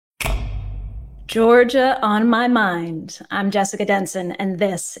Georgia on my mind. I'm Jessica Denson, and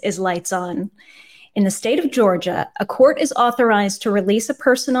this is Lights On. In the state of Georgia, a court is authorized to release a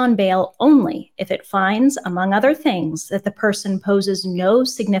person on bail only if it finds, among other things, that the person poses no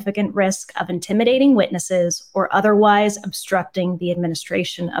significant risk of intimidating witnesses or otherwise obstructing the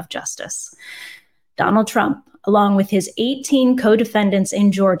administration of justice. Donald Trump, along with his 18 co-defendants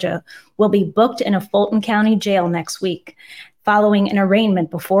in Georgia, will be booked in a Fulton County jail next week, following an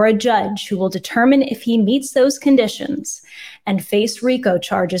arraignment before a judge who will determine if he meets those conditions and face RICO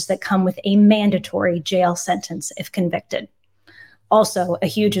charges that come with a mandatory jail sentence if convicted. Also, a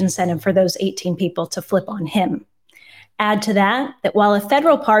huge incentive for those 18 people to flip on him. Add to that while a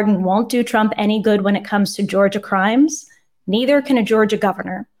federal pardon won't do Trump any good when it comes to Georgia crimes, neither can a Georgia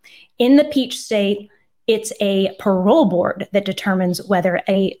governor. In the Peach State, it's a parole board that determines whether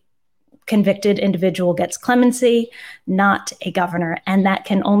a convicted individual gets clemency, not a governor, and that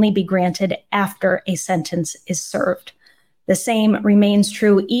can only be granted after a sentence is served. The same remains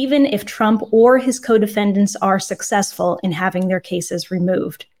true even if Trump or his co-defendants are successful in having their cases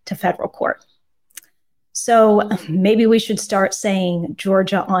removed to federal court. So maybe we should start saying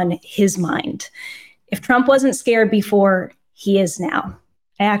Georgia on his mind. If Trump wasn't scared before, he is now.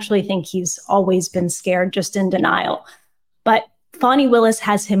 I actually think he's always been scared, just in denial. But Fani Willis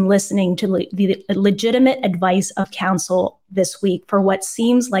has him listening to the legitimate advice of counsel this week for what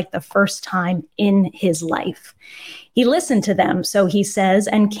seems like the first time in his life. He listened to them, so he says,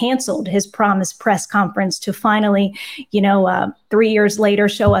 and canceled his promised press conference to finally, 3 years later,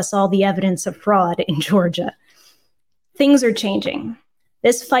 show us all the evidence of fraud in Georgia. Things are changing.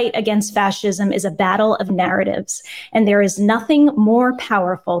 This fight against fascism is a battle of narratives, and there is nothing more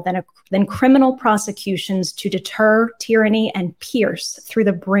powerful than criminal prosecutions to deter tyranny and pierce through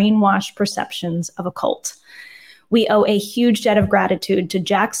the brainwashed perceptions of a cult. We owe a huge debt of gratitude to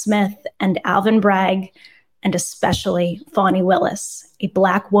Jack Smith and Alvin Bragg, and especially Fani Willis, a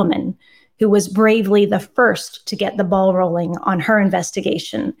Black woman who was bravely the first to get the ball rolling on her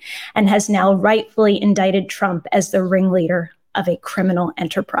investigation and has now rightfully indicted Trump as the ringleader of a criminal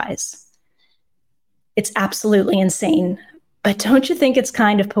enterprise. It's absolutely insane, but don't you think it's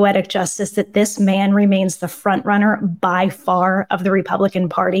kind of poetic justice that this man remains the frontrunner by far of the Republican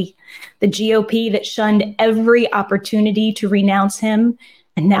Party, the GOP that shunned every opportunity to renounce him,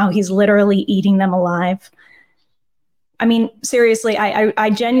 and now he's literally eating them alive? I mean, seriously, I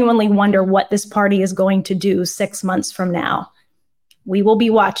genuinely wonder what this party is going to do 6 months from now. We will be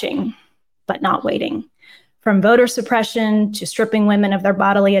watching, but not waiting. From voter suppression to stripping women of their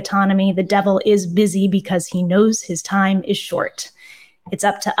bodily autonomy, the devil is busy because he knows his time is short. It's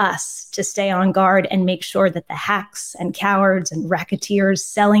up to us to stay on guard and make sure that the hacks and cowards and racketeers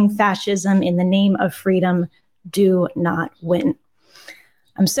selling fascism in the name of freedom do not win.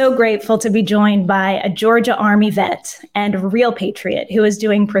 I'm so grateful to be joined by a Georgia Army vet and a real patriot who is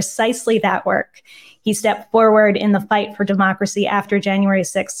doing precisely that work. He stepped forward in the fight for democracy after January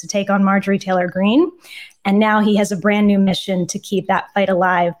 6th to take on Marjorie Taylor Greene. And now he has a brand new mission to keep that fight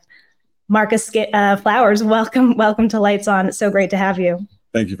alive. Marcus Flowers, welcome to Lights On. It's so great to have you.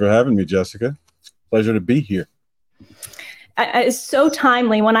 Thank you for having me, Jessica. Pleasure to be here. It's so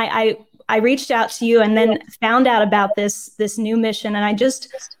timely. When I reached out to you and then found out about this new mission, and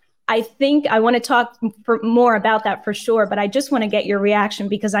I think I want to talk more about that for sure, but I just want to get your reaction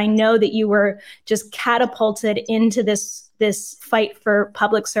because I know that you were just catapulted into this fight for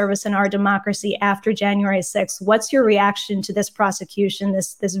public service in our democracy after January 6th. What's your reaction to this prosecution,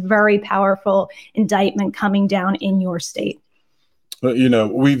 this very powerful indictment coming down in your state? Well,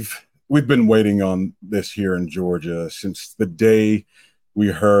 we've been waiting on this here in Georgia since the day we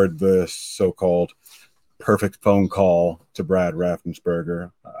heard the so-called perfect phone call to Brad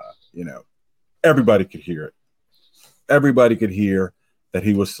Raffensperger. Everybody could hear it. Everybody could hear that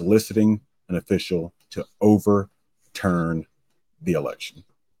he was soliciting an official to overturn the election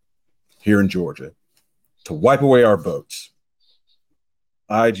here in Georgia, to wipe away our votes.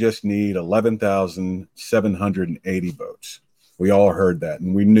 I just need 11,780 votes. We all heard that,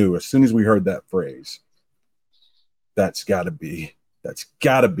 and we knew as soon as we heard that phrase, that's got to be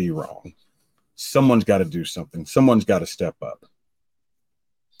wrong. Someone's got to do something. Someone's got to step up.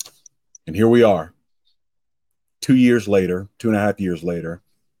 And here we are, 2 years later, 2.5 years later,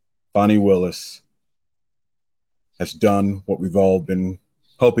 Fani Willis has done what we've all been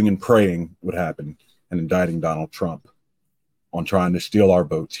hoping and praying would happen, and indicting Donald Trump on trying to steal our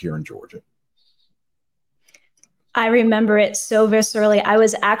votes here in Georgia. I remember it so viscerally. I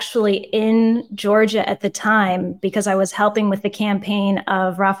was actually in Georgia at the time because I was helping with the campaign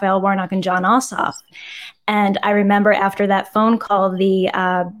of Raphael Warnock and John Ossoff. And I remember after that phone call, the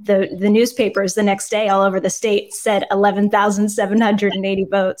newspapers the next day all over the state said 11,780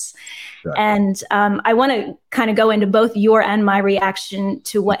 votes. Right. And I want to kind of go into both your and my reaction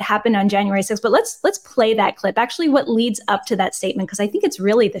to what happened on January 6th. But let's play that clip, actually what leads up to that statement, because I think it's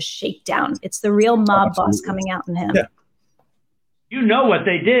really the shakedown. It's the real mob boss coming out in him. Yeah. You know what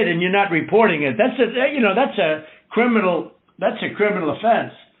they did, and you're not reporting it. That's a criminal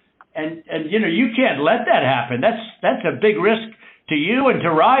offense, and you can't let that happen. That's a big risk to you and to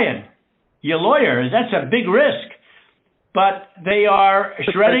Ryan, your lawyer. That's a big risk. But they are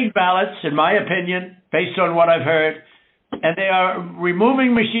shredding ballots, in my opinion, based on what I've heard, and they are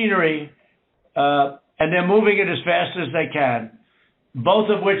removing machinery, and they're moving it as fast as they can, both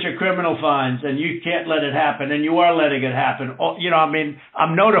of which are criminal fines, and you can't let it happen, and you are letting it happen.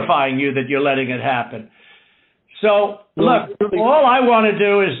 I'm notifying you that you're letting it happen. So, look, all I want to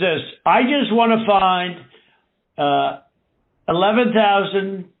do is this. I just want to find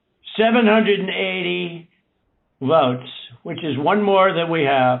 11,780 votes, which is one more than we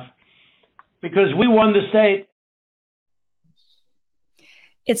have, because we won the state.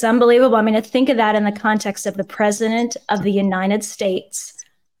 It's unbelievable. I mean, to think of that in the context of the president of the United States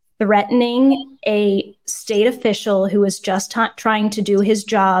threatening a state official who is just trying to do his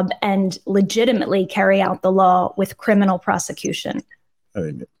job and legitimately carry out the law with criminal prosecution. I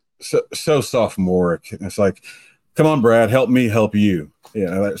mean, so sophomoric. It's like, come on, Brad, help me, help you.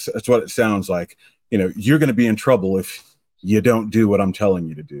 That's what it sounds like. You're going to be in trouble if you don't do what I'm telling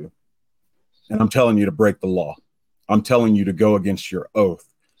you to do. And I'm telling you to break the law. I'm telling you to go against your oath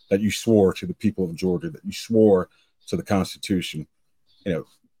that you swore to the people of Georgia, that you swore to the Constitution.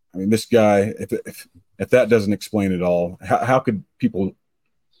 This guy, if that doesn't explain it all, how could people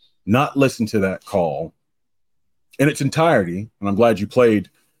not listen to that call in its entirety? And I'm glad you played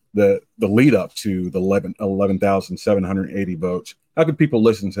the lead up to the 11,780 votes. How could people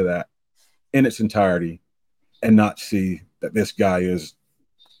listen to that in its entirety and not see that this guy is,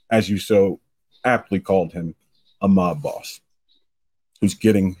 as you so aptly called him, a mob boss who's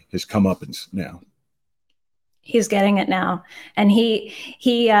getting his comeuppance now? He's getting it now. And he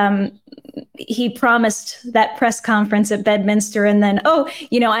promised that press conference at Bedminster, and then, I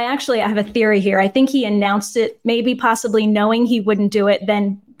have a theory here. I think he announced it, maybe possibly knowing he wouldn't do it,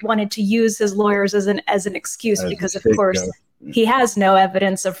 then wanted to use his lawyers as an excuse, because of course he has no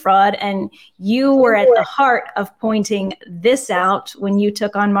evidence of fraud. And you were at the heart of pointing this out when you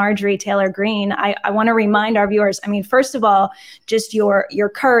took on Marjorie Taylor Greene. I want to remind our viewers, first of all, just your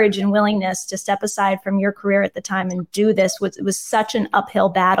courage and willingness to step aside from your career at the time and do this was such an uphill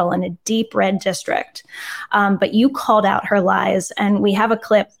battle in a deep red district. But you called out her lies. And we have a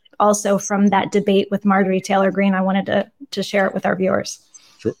clip also from that debate with Marjorie Taylor Greene. I wanted to share it with our viewers.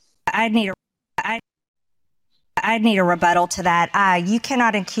 Sure. I'd need a rebuttal to that. You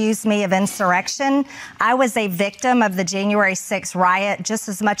cannot accuse me of insurrection. I was a victim of the January 6th riot just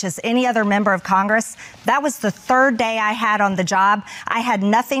as much as any other member of Congress. That was the third day I had on the job. I had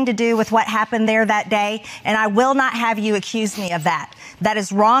nothing to do with what happened there that day, and I will not have you accuse me of that. That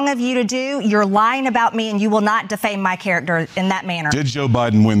is wrong of you to do. You're lying about me, and you will not defame my character in that manner. Did Joe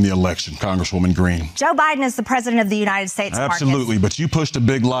Biden win the election, Congresswoman Greene? Joe Biden is the president of the United States. Absolutely, Marcus. But you pushed a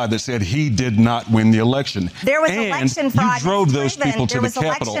big lie that said he did not win the election. There was election fraud. You drove those people to the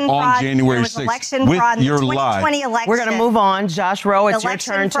Capitol on January 6th with your lie. We're going to move on. Josh Rowe, it's your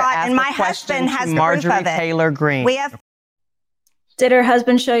turn to ask a question to Marjorie Taylor Greene. Did her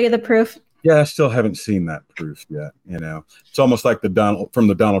husband show you the proof? Yeah, I still haven't seen that proof yet. It's almost like from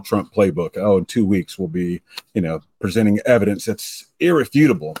the Donald Trump playbook. Oh, in 2 weeks we'll be, presenting evidence that's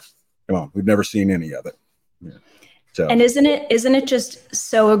irrefutable. Come on, we've never seen any of it. Yeah. So. And isn't it just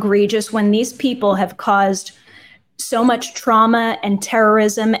so egregious when these people have caused so much trauma and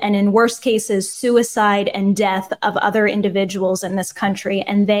terrorism, and in worst cases, suicide and death of other individuals in this country,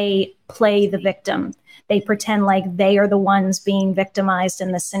 and they play the victim? They pretend like they are the ones being victimized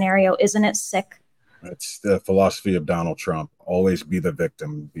in this scenario. Isn't it sick? It's the philosophy of Donald Trump. Always be the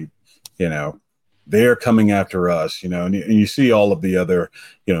victim. They're coming after us, and you see all of the other,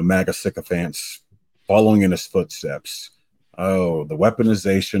 MAGA sycophants following in his footsteps. Oh, the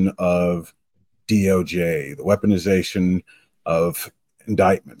weaponization of DOJ, the weaponization of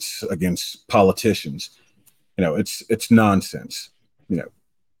indictments against politicians. It's nonsense.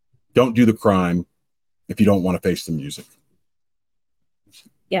 Don't do the crime if you don't want to face the music.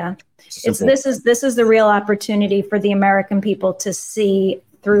 Yeah, this is the real opportunity for the American people to see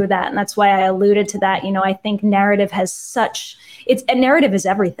through that. And that's why I alluded to that. I think narrative has a narrative is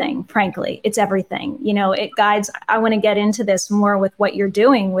everything, frankly. It's everything. It guides. I want to get into this more with what you're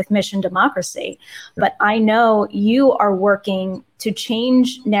doing with Mission Democracy. But I know you are working to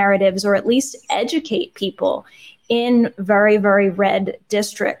change narratives, or at least educate people in very, very red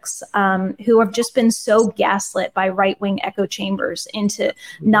districts who have just been so gaslit by right-wing echo chambers into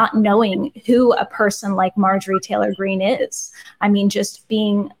not knowing who a person like Marjorie Taylor Greene is. I mean, just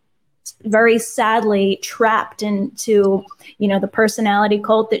being very sadly trapped into, the personality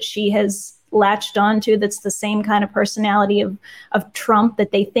cult that she has latched onto, that's the same kind of personality of Trump,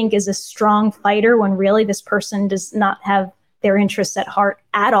 that they think is a strong fighter when really this person does not have their interests at heart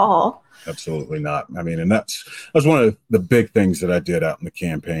at all. Absolutely not. I mean, and that was one of the big things that I did out in the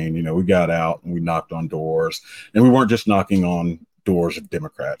campaign. We got out and we knocked on doors, and we weren't just knocking on doors of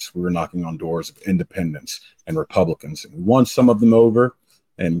Democrats. We were knocking on doors of independents and Republicans, and we won some of them over.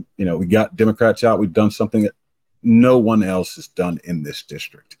 And, we got Democrats out. We've done something that no one else has done in this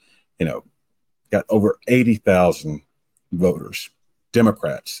district. Got over 80,000 voters,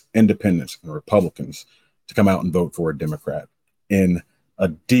 Democrats, independents, and Republicans, to come out and vote for a Democrat in a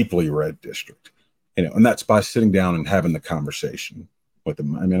deeply red district, and that's by sitting down and having the conversation with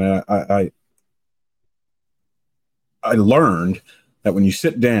them. I mean, I learned that when you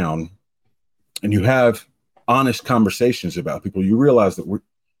sit down and you have honest conversations about people, you realize that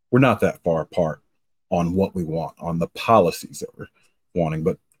we're not that far apart on what we want, on the policies that we're wanting.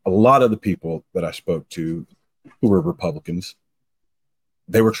 But a lot of the people that I spoke to who were Republicans,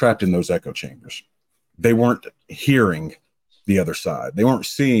 they were trapped in those echo chambers. They weren't hearing the other side. They weren't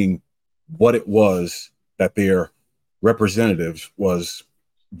seeing what it was that their representatives was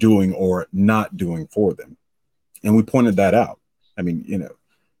doing or not doing for them. And we pointed that out. I mean,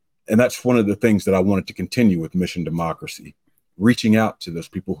 and that's one of the things that I wanted to continue with Mission Democracy, reaching out to those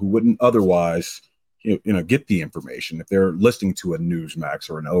people who wouldn't otherwise, get the information. If they're listening to a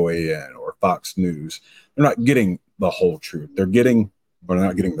Newsmax or an OAN or Fox News, they're not getting the whole truth. They're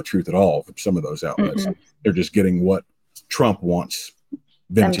not getting the truth at all from some of those outlets. Mm-hmm. They're just getting what Trump wants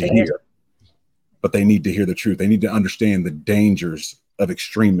them to hear. But they need to hear the truth. They need to understand the dangers of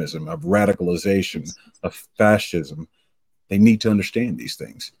extremism, of radicalization, of fascism. They need to understand these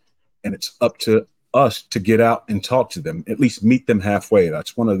things. And it's up to us to get out and talk to them, at least meet them halfway.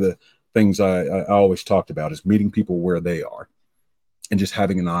 That's one of the things I always talked about, is meeting people where they are and just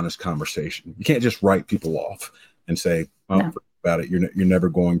having an honest conversation. You can't just write people off and say, well, no. Forget about it. You're never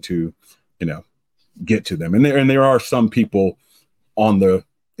going to, get to them. And there are some people on the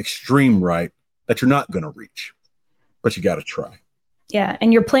extreme right that you're not going to reach, but you got to try. Yeah.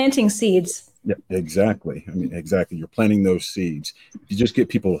 And you're planting seeds. Yeah, exactly. I mean, exactly. You're planting those seeds. You just get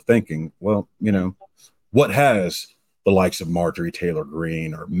people thinking, well, what has the likes of Marjorie Taylor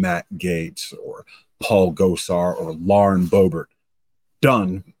Greene or Matt Gaetz or Paul Gosar or Lauren Boebert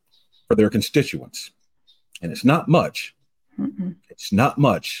done for their constituents? And it's not much. Mm-mm. It's not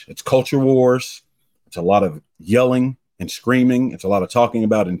much. It's culture wars. It's a lot of yelling and screaming. It's a lot of talking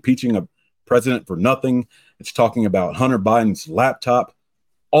about impeaching a president for nothing. It's talking about Hunter Biden's laptop,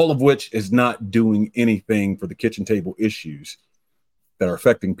 all of which is not doing anything for the kitchen table issues that are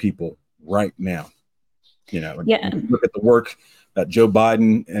affecting people right now. Yeah. Look at the work that Joe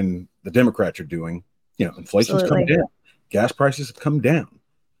Biden and the Democrats are doing. Inflation's come down. Gas prices have come down.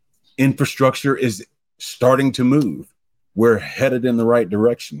 Infrastructure is starting to move. We're headed in the right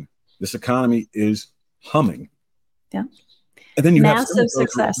direction. This economy is humming. Yeah. And then you massive have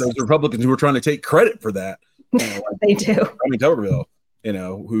success. Those Republicans who are trying to take credit for that. They do. Tuberville,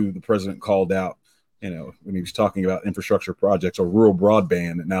 who the president called out, when he was talking about infrastructure projects or rural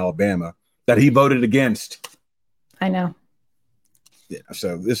broadband in Alabama that he voted against. I know. Yeah.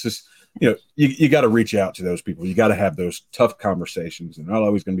 So this is, you got to reach out to those people. You got to have those tough conversations. They're not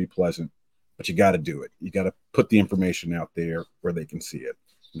always going to be pleasant, but you got to do it. You got to put the information out there where they can see it.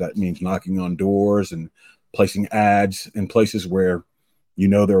 That means knocking on doors and placing ads in places where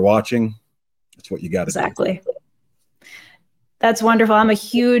they're watching. That's what you got to exactly. Do. That's wonderful. I'm a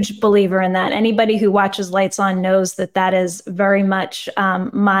huge believer in that. Anybody who watches Lights On knows that is very much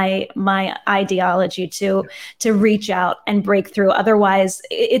my ideology to reach out and break through. Otherwise,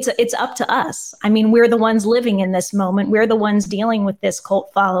 it's up to us. I mean, we're the ones living in this moment. We're the ones dealing with this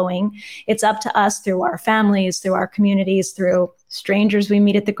cult following. It's up to us through our families, through our communities, through strangers we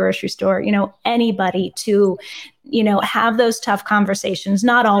meet at the grocery store, anybody to, have those tough conversations.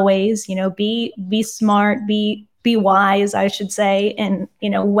 Not always, be smart, be wise, I should say, and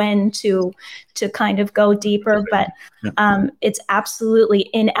when to kind of go deeper. But it's absolutely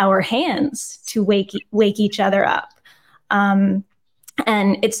in our hands to wake each other up. And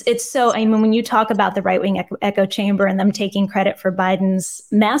And it's so, I mean, when you talk about the right-wing echo chamber and them taking credit for Biden's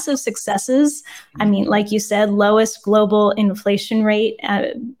massive successes, I mean, like you said, lowest global inflation rate,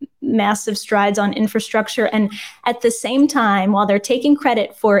 massive strides on infrastructure. And at the same time, while they're taking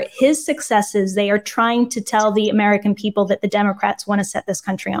credit for his successes, they are trying to tell the American people that the Democrats want to set this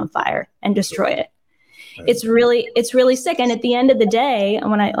country on fire and destroy it. It's really sick. And at the end of the day,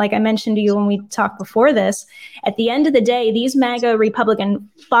 like I mentioned to you when we talked before this, at the end of the day, these MAGA Republican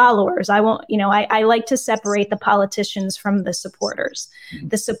followers, I like to separate the politicians from the supporters.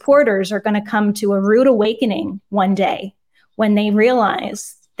 The supporters are going to come to a rude awakening one day when they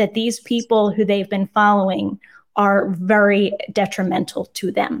realize that these people who they've been following are very detrimental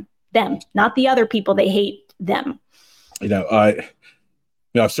to them, not the other people they hate, them.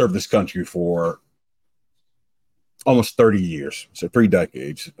 I've served this country for almost 30 years, so 3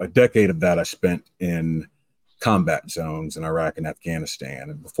 decades. A decade of that I spent in combat zones in Iraq and Afghanistan.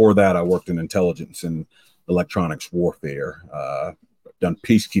 And before that, I worked in intelligence and electronics warfare, done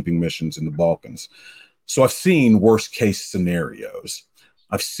peacekeeping missions in the Balkans. So I've seen worst case scenarios.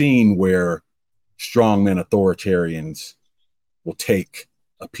 I've seen where strongmen authoritarians will take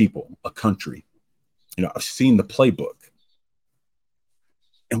a people, a country. I've seen the playbook.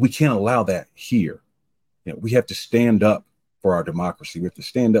 And we can't allow that here. We have to stand up for our democracy. We have to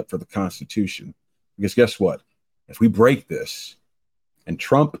stand up for the Constitution. Because guess what? If we break this, and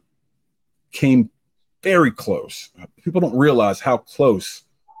Trump came very close. People don't realize how close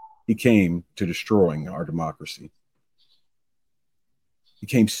he came to destroying our democracy. He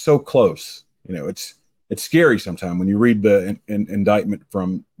came so close. It's scary sometimes when you read the indictment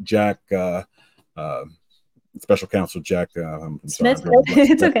from Jack, Special Counsel Jack Smith.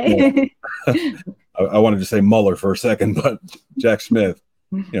 It's okay. I wanted to say Mueller for a second, but Jack Smith.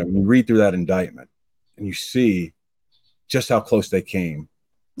 When you read through that indictment and you see just how close they came.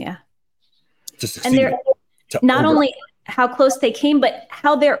 Yeah. And they're not only how close they came, but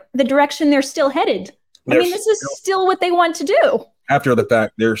how the direction they're still headed. This is still what they want to do. After the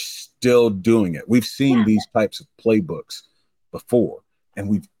fact, they're still doing it. We've seen these types of playbooks before, and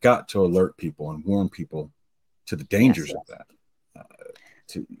we've got to alert people and warn people to the dangers of that.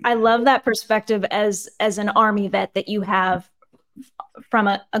 I love that perspective as an Army vet that you have from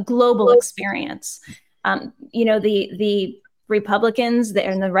a global experience. The Republicans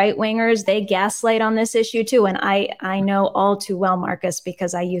and the right wingers, they gaslight on this issue too. And I know all too well, Marcus,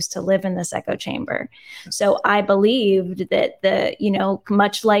 because I used to live in this echo chamber. So I believed that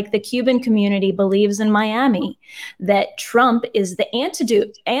much like the Cuban community believes in Miami, that Trump is the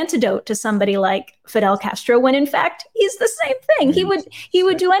antidote to somebody like Fidel Castro, when in fact, he's the same thing. He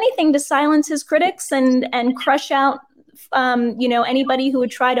would do anything to silence his critics and crush out anybody who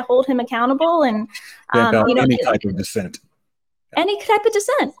would try to hold him accountable and any type of dissent. Any type of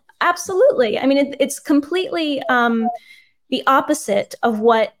dissent. Absolutely. It's completely the opposite of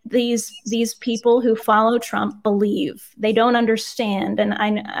what these people who follow Trump believe. They don't understand. And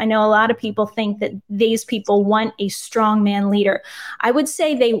I know a lot of people think that these people want a strongman leader. I would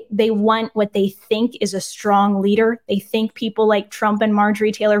say they want what they think is a strong leader. They think people like Trump and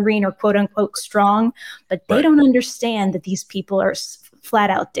Marjorie Taylor Greene are quote unquote strong, but they don't understand that these people are flat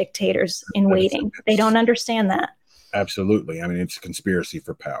out dictators in waiting. They don't understand that. Absolutely. It's a conspiracy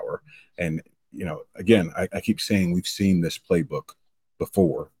for power. And, again, I keep saying we've seen this playbook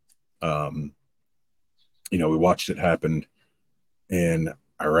before. We watched it happen in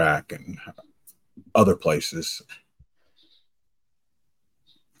Iraq and other places.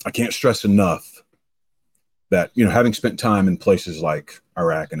 I can't stress enough that, having spent time in places like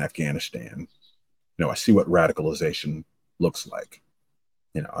Iraq and Afghanistan, I see what radicalization looks like.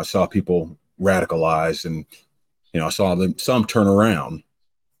 I saw people radicalized and I saw some turn around.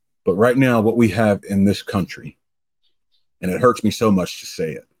 But right now, what we have in this country, and it hurts me so much to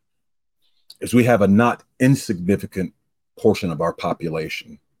say it, is we have a not insignificant portion of our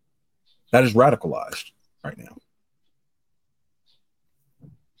population that is radicalized right now.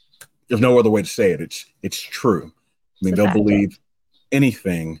 There's no other way to say it. It's true. They'll believe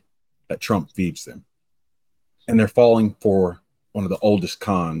anything that Trump feeds them. And they're falling for one of the oldest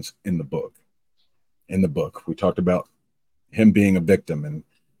cons in the book. We talked about him being a victim and,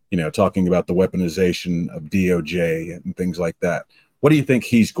 talking about the weaponization of DOJ and things like that. What do you think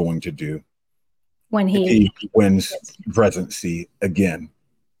he's going to do when he wins presidency again?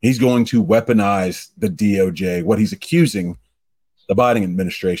 He's going to weaponize the DOJ, what he's accusing the Biden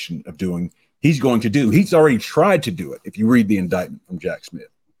administration of doing. He's going to do. He's already tried to do it. If you read the indictment from Jack Smith,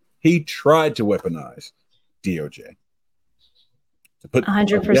 he tried to weaponize DOJ to put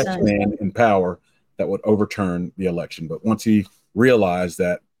 100% a man in power that would overturn the election. But once he realized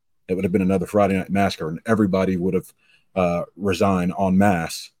that it would have been another Friday Night Massacre and everybody would have resigned en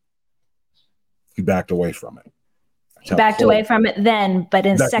masse, he backed away from it. He backed away from it then, but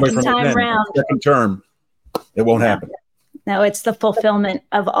in second time round, second term, it won't happen. No, it's the fulfillment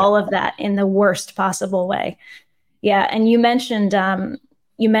of all of that in the worst possible way. Yeah, and you mentioned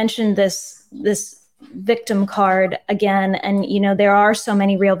this victim card again, and there are so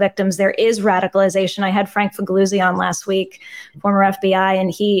many real victims. There is radicalization. I had Frank Figliuzzi on last week, former FBI,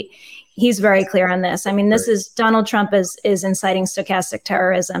 and he's very clear on this. I mean, this is Donald Trump is inciting stochastic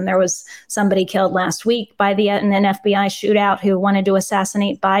terrorism. There was somebody killed last week by an FBI shootout who wanted to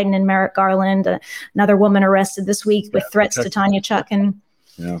assassinate Biden and Merrick Garland. Another woman arrested this week with threats to Tanya Chuck and.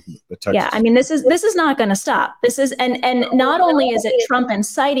 Yeah, I mean, this is not going to stop. This is, and not only is it Trump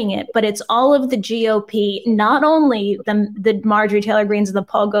inciting it, but it's all of the GOP, not only the Marjorie Taylor Greenes and the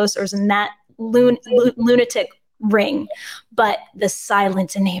Paul Gosars and that lunatic ring, but the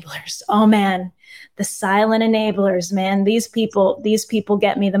silent enablers. Oh man, the silent enablers, man. These people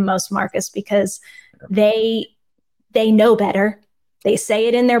get me the most, Marcus, because they know better. They say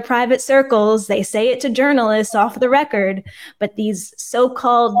it in their private circles. They say it to journalists off the record, but these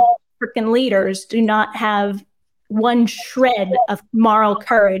so-called freaking leaders do not have one shred of moral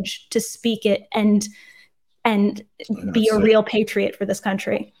courage to speak it and be a real patriot for this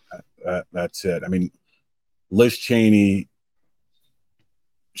country. That's it. I mean, Liz Cheney,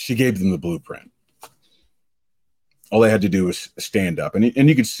 she gave them the blueprint. All they had to do was stand up. And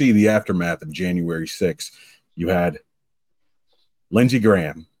you could see the aftermath of January 6th. You had Lindsey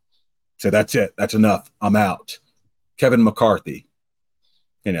Graham said, that's it. That's enough. I'm out. Kevin McCarthy,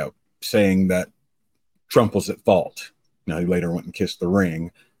 saying that Trump was at fault. Now, he later went and kissed the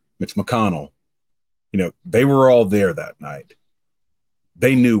ring. Mitch McConnell, they were all there that night.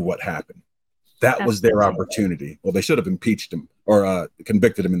 They knew what happened. That was their opportunity. Well, they should have impeached him or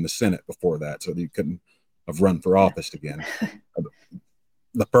convicted him in the Senate before that, so that he couldn't have run for office again.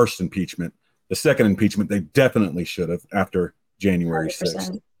 The first impeachment. The second impeachment, they definitely should have after January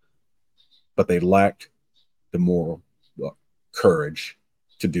 6th, but they lacked the moral courage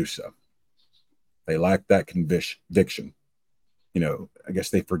to do so. They lacked that conviction. I guess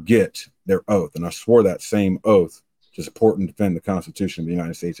they forget their oath. And I swore that same oath to support and defend the Constitution of the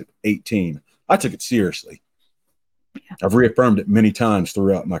United States at 18. I took it seriously. Yeah. I've reaffirmed it many times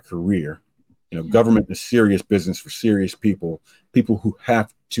throughout my career. Government is serious business for serious people who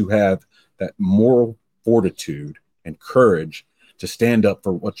have to have that moral fortitude and courage to stand up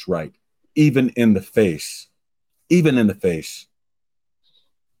for what's right, even in the face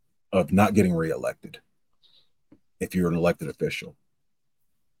of not getting reelected. If you're an elected official,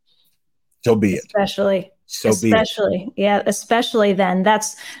 so be it. Especially then.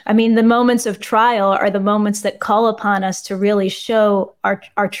 The moments of trial are the moments that call upon us to really show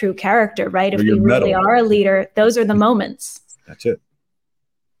our true character, right? If we really are a leader, those are the moments. That's it.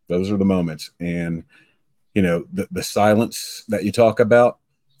 Those are the moments. And the silence that you talk about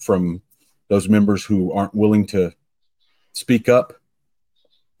from those members who aren't willing to speak up,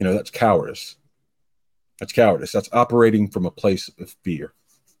 that's cowardice. That's cowardice. That's operating from a place of fear.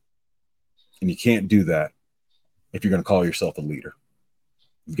 And you can't do that if you're going to call yourself a leader.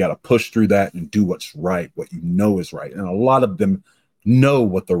 You've got to push through that and do what's right, what you know is right. And a lot of them know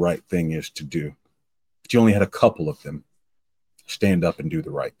what the right thing is to do. But you only had a couple of them stand up and do the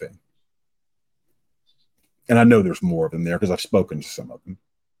right thing. And I know there's more of them there because I've spoken to some of them.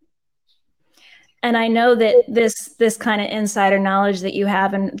 And I know that this kind of insider knowledge that you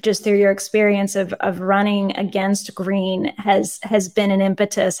have, and just through your experience of running against Green, has been an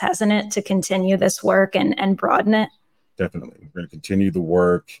impetus, hasn't it, to continue this work and broaden it? Definitely, we're going to continue the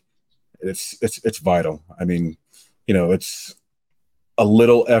work. It's vital. I mean, it's a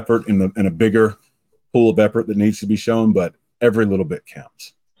little effort in a bigger pool of effort that needs to be shown, but every little bit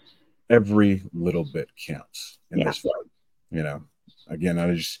counts. Every little bit counts in this fight. Again,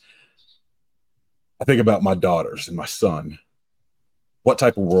 I think about my daughters and my son. What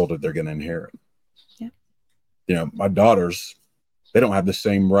type of world are they going to inherit? Yeah. My daughters, they don't have the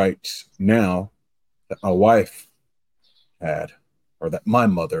same rights now that my wife had or that my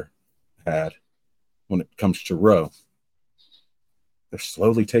mother had when it comes to Roe. They're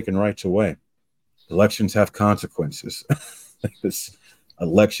slowly taking rights away. Elections have consequences.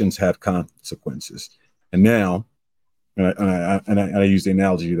 Elections have consequences. And now, and I use the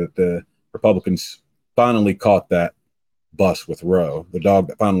analogy that the Republicans finally caught that bus with Roe, the dog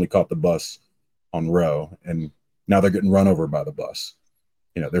that finally caught the bus on Roe, and now they're getting run over by the bus.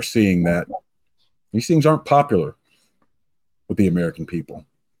 They're seeing that these things aren't popular with the American people.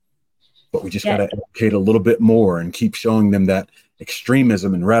 But we just got to educate a little bit more and keep showing them that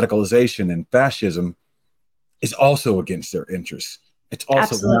extremism and radicalization and fascism is also against their interests. It's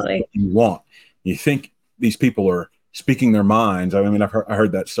also not what you want. You think these people are speaking their minds. I mean, I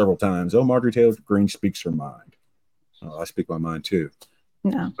heard that several times. Oh, Marjorie Taylor Greene speaks her mind. Oh, I speak my mind too.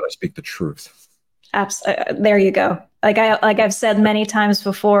 No, but I speak the truth. There you go. Like I've said many times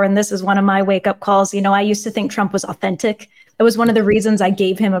before, and this is one of my wake-up calls. You know, I used to think Trump was authentic. It was one of the reasons I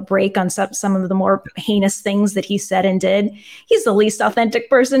gave him a break on some of the more heinous things that he said and did. He's the least authentic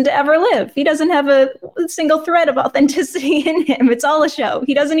person to ever live. He doesn't have a single thread of authenticity in him. It's all a show.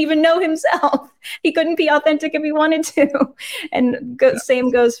 He doesn't even know himself. He couldn't be authentic if he wanted to. And same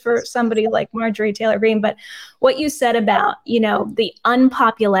goes for somebody like Marjorie Taylor Greene. But what you said about, you know, the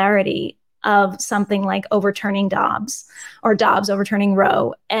unpopularity of something like overturning Dobbs or Dobbs overturning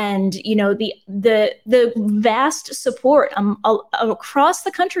Roe, and you know the vast support across the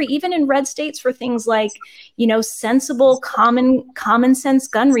country, even in red states, for things like, you know, sensible common sense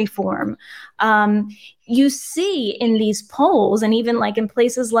gun reform. You see in these polls, and even like in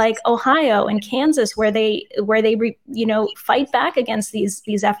places like Ohio and Kansas, where they you know, fight back against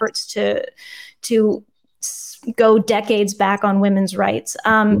these efforts to go decades back on women's rights.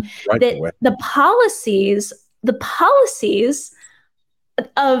 The policies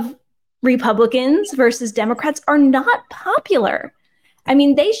of Republicans versus Democrats are not popular. I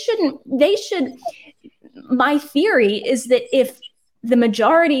mean, they should. My theory is that if the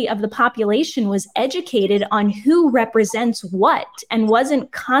majority of the population was educated on who represents what and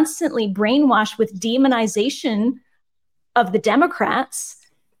wasn't constantly brainwashed with demonization of the Democrats,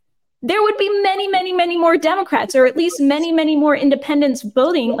 there would be many, many, many more Democrats, or at least many, many more independents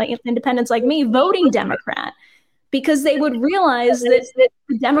like me voting Democrat, because they would realize that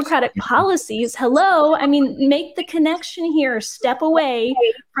the Democratic policies, make the connection here, step away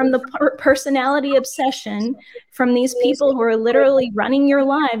from the personality obsession from these people who are literally running your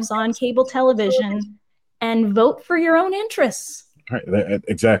lives on cable television, and vote for your own interests. Right,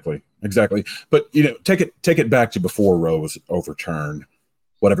 exactly. But, you know, take it back to before Roe was overturned.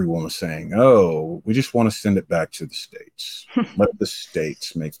 What everyone was saying, oh, we just want to send it back to the states. Let the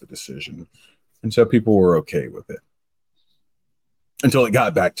states make the decision. And so people were okay with it until it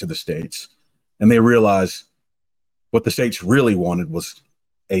got back to the states, and they realized what the states really wanted was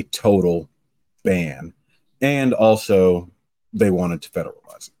a total ban. And also they wanted to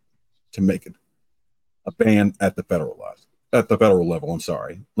federalize it, to make it a ban at the federal level. I'm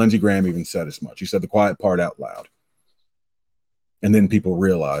sorry. Lindsey Graham even said as much. He said the quiet part out loud. And then people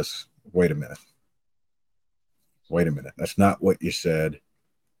realize, wait a minute. That's not what you said.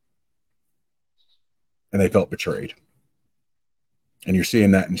 And they felt betrayed. And you're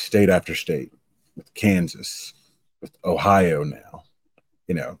seeing that in state after state, with Kansas, with Ohio now.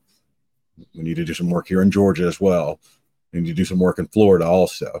 You know, we need to do some work here in Georgia as well. We need to do some work in Florida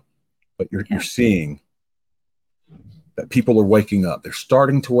also. But you're seeing that people are waking up. They're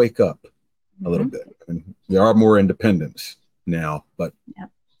starting to wake up a little bit. And there are more independents now, but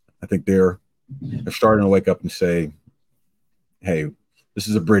I think they're starting to wake up and say, hey, this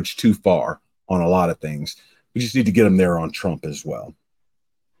is a bridge too far on a lot of things. We just need to get them there on Trump as well.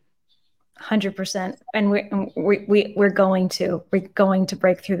 100%. And we're going to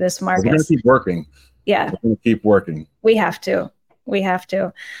break through this, Marcus. We're going to keep working. Yeah. We're going to keep working. We have to.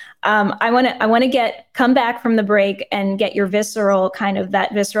 I want to come back from the break and get your visceral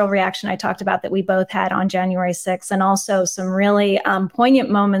reaction I talked about that we both had on January 6th, and also some really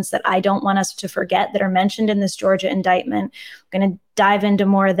poignant moments that I don't want us to forget that are mentioned in this Georgia indictment. I'm going to dive into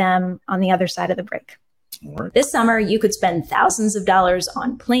more of them on the other side of the break. All right. This summer, you could spend thousands of dollars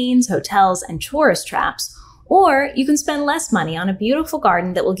on planes, hotels, and tourist traps, or you can spend less money on a beautiful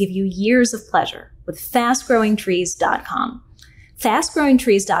garden that will give you years of pleasure with FastGrowingTrees.com.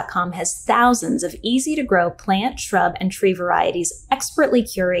 FastGrowingTrees.com has thousands of easy-to-grow plant, shrub, and tree varieties expertly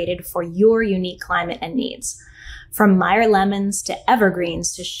curated for your unique climate and needs. From Meyer lemons to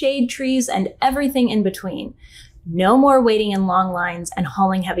evergreens to shade trees and everything in between. No more waiting in long lines and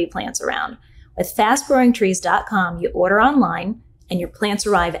hauling heavy plants around. With FastGrowingTrees.com, you order online and your plants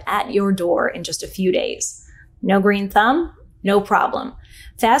arrive at your door in just a few days. No green thumb? No problem.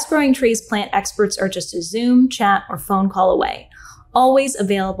 Fast Growing Trees plant experts are just a Zoom, chat, or phone call away. Always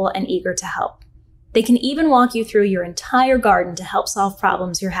available and eager to help. They can even walk you through your entire garden to help solve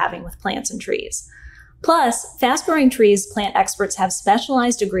problems you're having with plants and trees. Plus, Fast Growing Trees plant experts have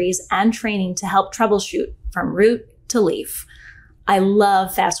specialized degrees and training to help troubleshoot from root to leaf. I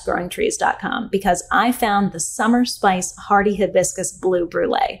love FastGrowingTrees.com because I found the Summer Spice Hardy Hibiscus Blue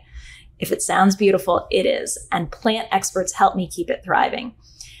Brulee. If it sounds beautiful, it is, and plant experts help me keep it thriving.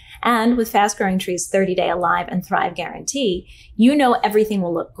 And with Fast Growing Trees 30-day Alive and Thrive guarantee, you know everything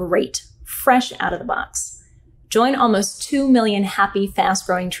will look great, fresh out of the box. Join almost 2 million happy Fast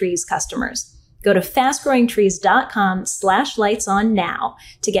Growing Trees customers. Go to fastgrowingtrees.com/lightson now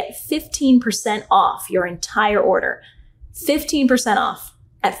to get 15% off your entire order. 15% off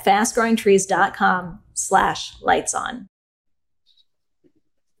at fastgrowingtrees.com/lightson.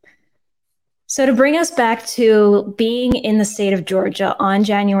 So to bring us back to being in the state of Georgia on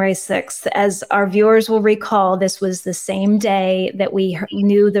January 6th, as our viewers will recall, this was the same day that we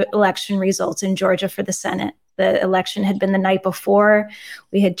knew the election results in Georgia for the Senate. The election had been the night before.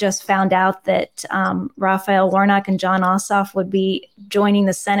 We had just found out that Raphael Warnock and Jon Ossoff would be joining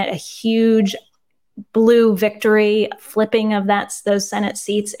the Senate, a huge blue victory, flipping of those Senate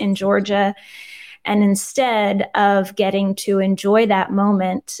seats in Georgia. And instead of getting to enjoy that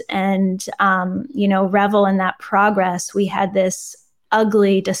moment and, revel in that progress, we had this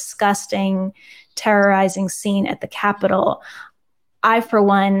ugly, disgusting, terrorizing scene at the Capitol. I, for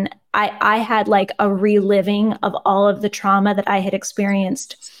one, I had like a reliving of all of the trauma that I had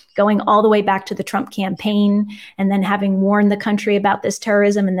experienced going all the way back to the Trump campaign and then having warned the country about this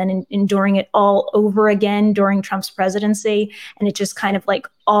terrorism and then enduring it all over again during Trump's presidency. And it just kind of like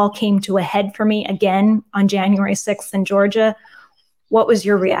all came to a head for me again on January 6th in Georgia. What was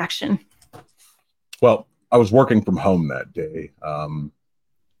your reaction? Well, I was working from home that day,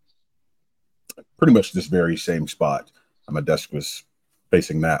 pretty much this very same spot. My desk was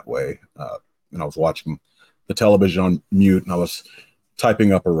facing that way, and I was watching the television on mute, and I was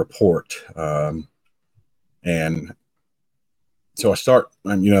typing up a report, and so I start,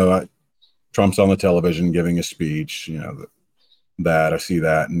 and Trump's on the television giving a speech, that I see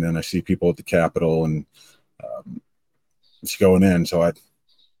that, and then I see people at the Capitol, and it's going in, so I'm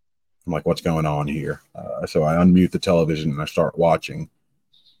like, what's going on here? So I unmute the television and I start watching,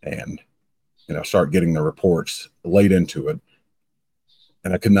 and start getting the reports laid into it.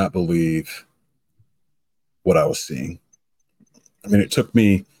 And I could not believe what I was seeing. I mean, it took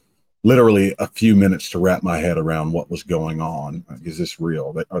me literally a few minutes to wrap my head around what was going on. Is this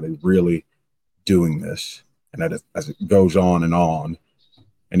real? Are they really doing this? And as it goes on, and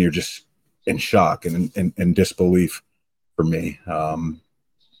you're just in shock and in disbelief for me. And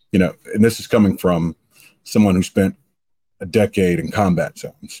this is coming from someone who spent a decade in combat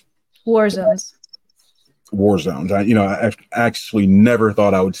zones. War zones. I actually never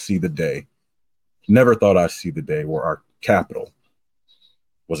thought I would see the day. Never thought I'd see the day where our Capitol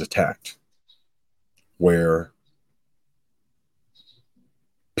was attacked, where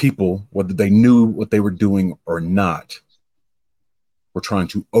people, whether they knew what they were doing or not, were trying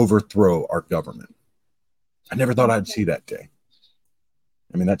to overthrow our government. I never thought I'd see that day.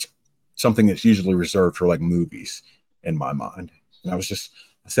 I mean, that's something that's usually reserved for like movies in my mind. And I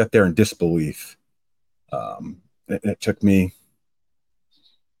sat there in disbelief. It took me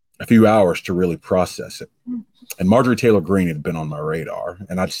a few hours to really process it. And Marjorie Taylor Greene had been on my radar,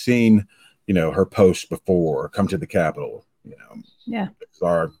 and I'd seen, her posts before, come to the Capitol, Yeah.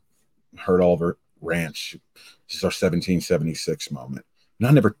 Heard all of her rants. This is our 1776 moment. And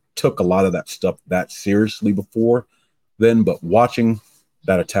I never took a lot of that stuff that seriously before then, but watching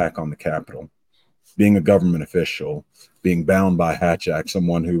that attack on the Capitol, being a government official, being bound by Hatch Act,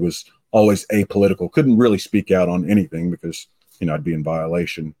 someone who was always apolitical, couldn't really speak out on anything because, I'd be in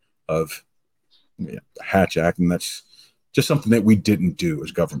violation of Hatch Act. And that's just something that we didn't do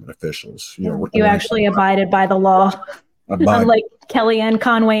as government officials. You actually abided by the law, unlike Kellyanne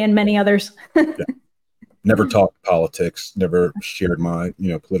Conway and many others. Yeah. Never talked politics, never shared my,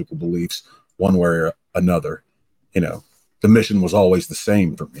 political beliefs one way or another. The mission was always the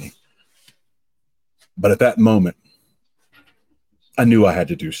same for me. But at that moment, I knew I had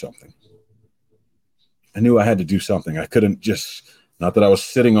to do something. I couldn't just, not that I was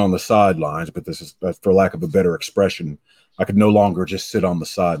sitting on the sidelines, but this is, for lack of a better expression, I could no longer just sit on the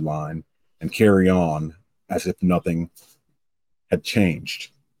sideline and carry on as if nothing had changed.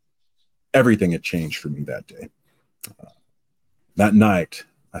 Everything had changed for me that day. That night,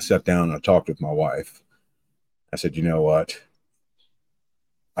 I sat down and I talked with my wife. I said, you know what?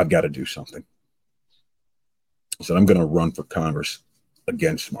 I've got to do something. I said, I'm going to run for Congress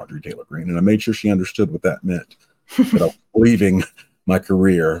against Marjorie Taylor Greene. And I made sure she understood what that meant. That I was leaving my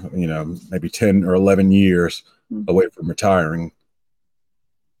career, maybe 10 or 11 years away from retiring.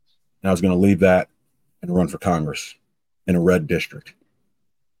 And I was going to leave that and run for Congress in a red district.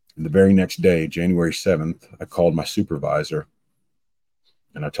 And the very next day, January 7th, I called my supervisor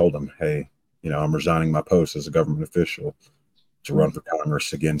and I told him, hey, I'm resigning my post as a government official to run for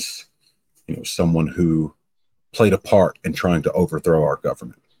Congress against, someone who played a part in trying to overthrow our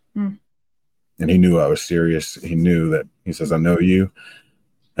government. Mm. And he knew I was serious. He knew that. He says, I know you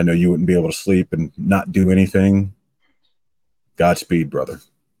wouldn't be able to sleep and not do anything. Godspeed, brother.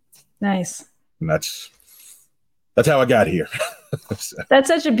 Nice. And that's how I got here. So. That's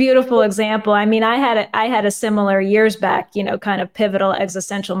such a beautiful example. I mean, I had a similar years back, kind of pivotal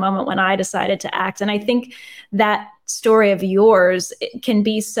existential moment when I decided to act. And I think that story of yours can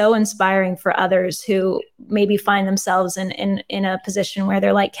be so inspiring for others who maybe find themselves in a position where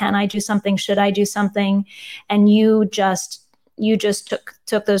they're like, can I do something? Should I do something? And you just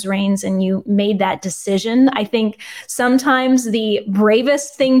took those reins and you made that decision. I think sometimes the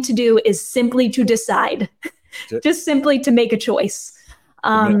bravest thing to do is simply to decide. Just simply to make a choice.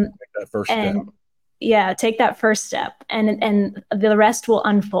 Take that first step. Yeah, take that first step, and the rest will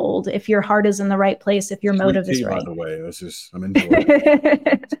unfold if your heart is in the right place, if your motive is right. By the way, I'm enjoying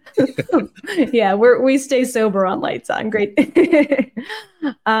it. Yeah, we stay sober on Lights On. Great.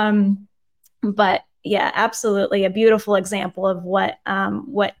 But yeah, absolutely, a beautiful example of what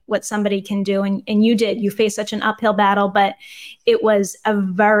somebody can do, and you did. You faced such an uphill battle, but it was a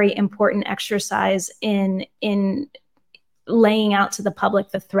very important exercise in laying out to the public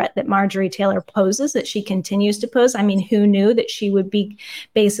the threat that Marjorie Taylor poses, that she continues to pose. I mean, who knew that she would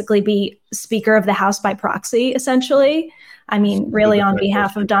basically be Speaker of the House by proxy, essentially? I mean, really on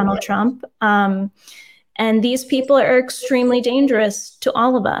behalf of Donald Trump. And these people are extremely dangerous to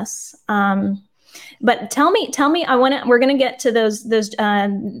all of us. But tell me, we're going to get to those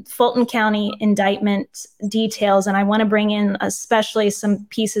Fulton County indictment details. And I want to bring in especially some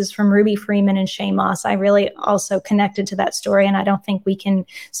pieces from Ruby Freeman and Shane Moss. I really also connected to that story. And I don't think we can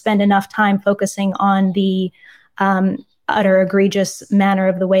spend enough time focusing on the utter egregious manner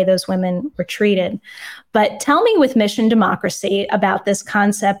of the way those women were treated. But tell me, with Mission Democracy, about this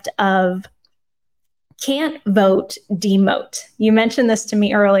concept of can't vote, demote. You mentioned this to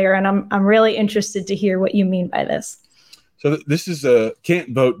me earlier, and I'm really interested to hear what you mean by this. So this is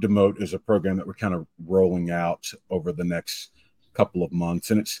can't vote, demote is a program that we're kind of rolling out over the next couple of months,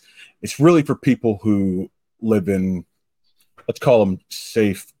 and it's really for people who live in, let's call them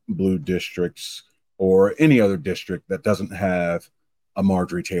safe blue districts, or any other district that doesn't have a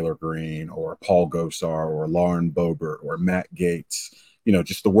Marjorie Taylor Greene or Paul Gosar or Lauren Boebert or Matt Gaetz.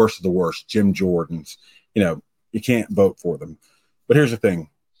 Just the worst of the worst, Jim Jordan's, you can't vote for them. But here's the thing.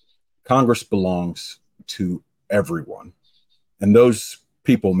 Congress belongs to everyone. And those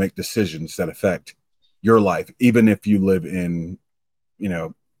people make decisions that affect your life, even if you live in,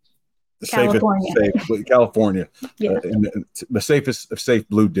 the California. California, yeah. In the safest of safe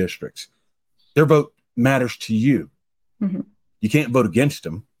blue districts. Their vote matters to you. Mm-hmm. You can't vote against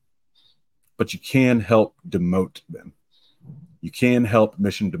them, but you can help demote them. You can help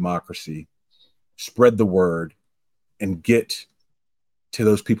Mission Democracy spread the word and get to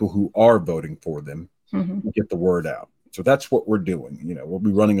those people who are voting for them, mm-hmm. get the word out. So that's what we're doing. We'll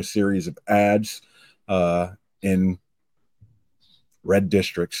be running a series of ads in red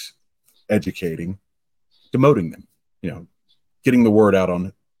districts, educating, demoting them, getting the word out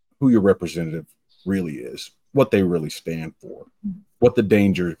on who your representative really is, what they really stand for, what the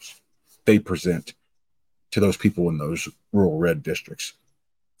dangers they present to those people in those rural red districts,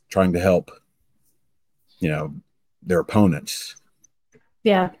 trying to help, their opponents.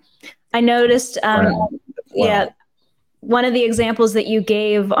 Yeah. I noticed, one of the examples that you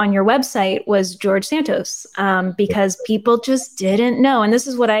gave on your website was George Santos, because people just didn't know. And this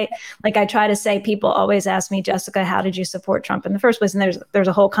is what I try to say. People always ask me, Jessica, how did you support Trump in the first place? And there's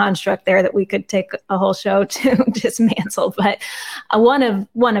a whole construct there that we could take a whole show to dismantle. But one of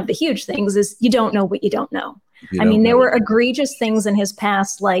the huge things is you don't know what you don't know. There were egregious things in his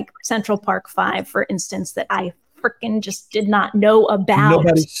past, like Central Park 5, for instance, that I freaking just did not know about.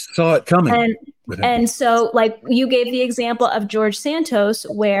 Nobody saw it coming. And so, like, you gave the example of George Santos,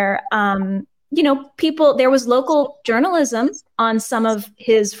 where, there was local journalism on some of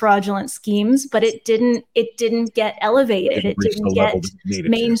his fraudulent schemes, but it didn't get elevated. It didn't get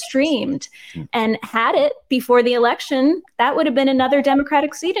mainstreamed. And had it before the election, that would have been another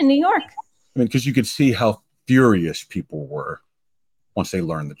Democratic seat in New York. Because you could see how furious people were once they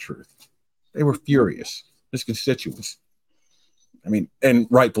learned the truth. They were furious. His constituents. And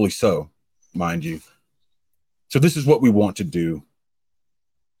rightfully so, mind you. So this is what we want to do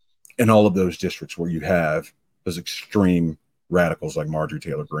in all of those districts where you have those extreme radicals like Marjorie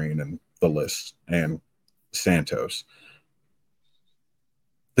Taylor Greene and the list and Santos.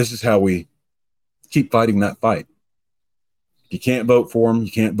 This is how we keep fighting that fight. You can't vote for them.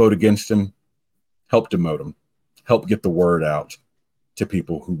 You can't vote against them. Help demote them. Help get the word out to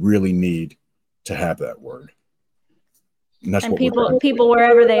people who really need to have that word. And that's and what people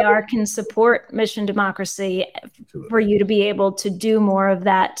wherever they are can support Mission Democracy. Absolutely. For you to be able to do more of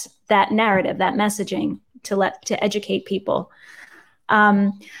that narrative, that messaging to educate people.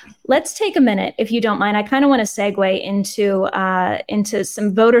 Let's take a minute, if you don't mind. I kind of want to segue into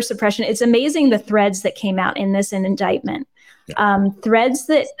some voter suppression. It's amazing the threads that came out in this indictment. Threads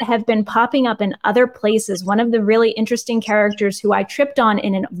that have been popping up in other places. One of the really interesting characters who I tripped on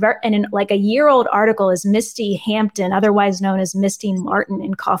in like a year-old article is Misty Hampton, otherwise known as Misty Martin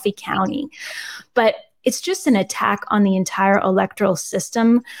in Coffee County. But it's just an attack on the entire electoral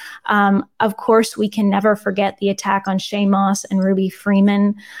system. Of course, we can never forget the attack on Shay Moss and Ruby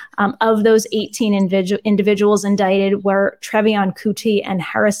Freeman. Of those 18 individuals indicted were Trevion Kuti and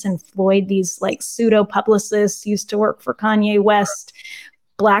Harrison Floyd, these like pseudo publicists used to work for Kanye West,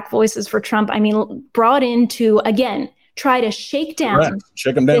 Black Voices for Trump. I mean, brought in to, again, try to shake down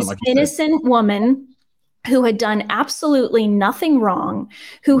this like innocent woman who had done absolutely nothing wrong,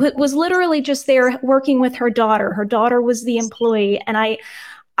 who was literally just there working with her daughter. Her daughter was the employee. And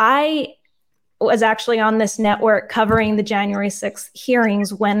I was actually on this network covering the January 6th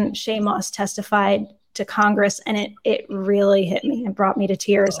hearings when Shay Moss testified to Congress, and it really hit me and brought me to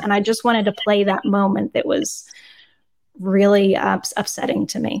tears. And I just wanted to play that moment that was really upsetting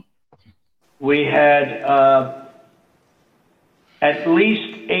to me. We had at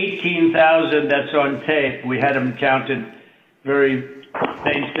least 18,000, that's on tape. We had them counted very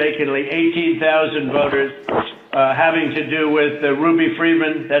painstakingly. 18,000 voters having to do with Ruby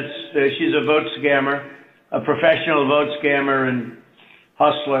Freeman. She's a vote scammer, a professional vote scammer and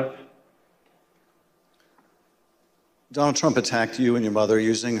hustler. Donald Trump attacked you and your mother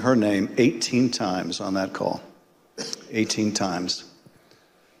using her name 18 times on that call. 18 times.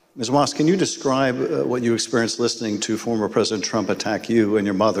 Ms. Moss, can you describe what you experienced listening to former President Trump attack you and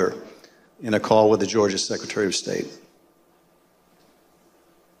your mother in a call with the Georgia Secretary of State?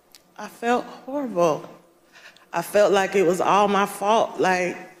 I felt horrible. I felt like it was all my fault.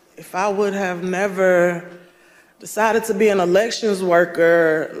 Like, if I would have never decided to be an elections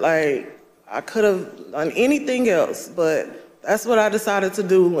worker, like, I could have done anything else, but that's what I decided to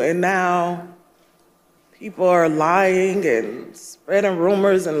do. And now people are lying and spreading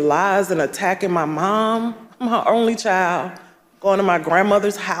rumors and lies and attacking my mom. I'm her only child. Going to my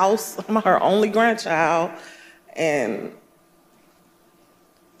grandmother's house. I'm her only grandchild. And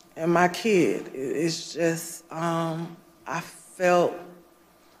my kid. It's just, I felt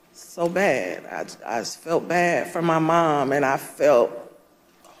so bad. I just felt bad for my mom, and I felt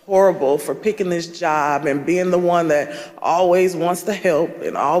horrible for picking this job and being the one that always wants to help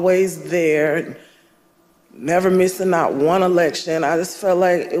and always there. And never missing not one election. I just felt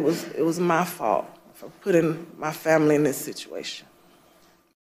like it was my fault for putting my family in this situation.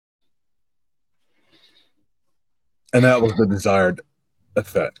 And that was the desired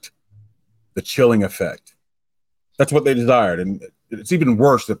effect, the chilling effect. That's what they desired. And it's even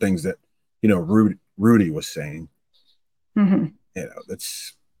worse, the things that, Rudy was saying. Mm-hmm.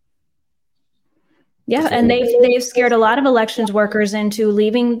 That's... Yeah, and they've scared a lot of elections workers into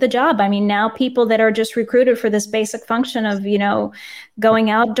leaving the job. I mean, now people that are just recruited for this basic function of, going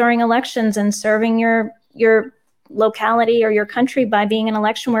out during elections and serving your locality or your country by being an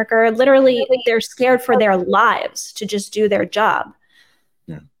election worker, literally they're scared for their lives to just do their job.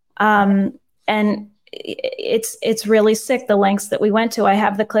 Yeah. And it's really sick, the lengths that we went to. I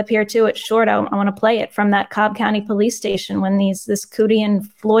have the clip here too. It's short. I want to play it from that Cobb County police station when this Kuti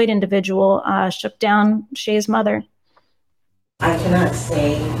and Floyd individual shook down Shay's mother. I cannot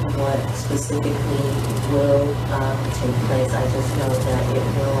say what specifically will take place. I just know that it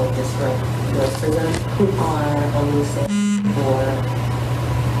will disrupt most of them who are only saying for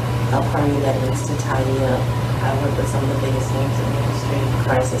a party that needs to tidy up. I work with some of the biggest names in the industry.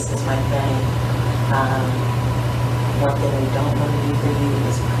 Crisis is my thing. One thing we don't want to do for you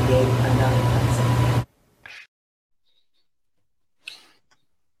is create another person.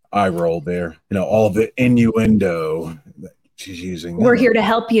 I rolled there. All the innuendo that she's using. We're here to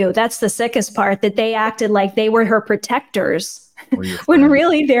help you. That's the sickest part, that they acted like they were her protectors when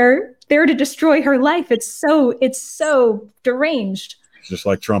really they're there to destroy her life. It's so deranged. It's just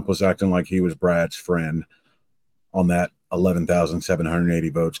like Trump was acting like he was Brad's friend on that 11,780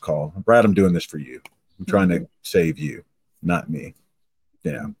 votes call. Brad, I'm doing this for you. I'm trying to save you, not me.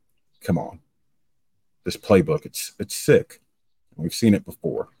 Come on. This playbook, it's sick. We've seen it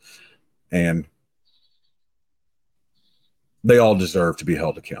before. And they all deserve to be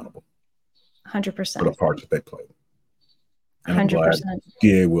held accountable. 100%. For the parts that they played. And 100%. I'm glad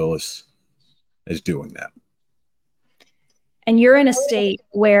DA Willis is doing that. And you're in a state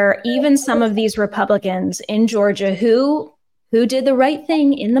where even some of these Republicans in Georgia who did the right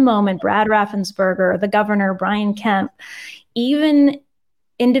thing in the moment, Brad Raffensperger, the governor, Brian Kemp, even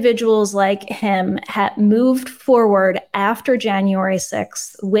individuals like him had moved forward after January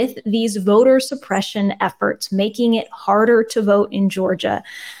 6th with these voter suppression efforts, making it harder to vote in Georgia.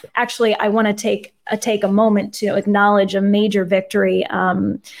 Actually, I want to take a moment to acknowledge a major victory.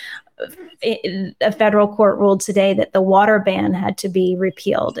 A federal court ruled today that the water ban had to be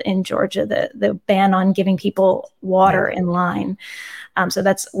repealed in Georgia, the ban on giving people water in line. So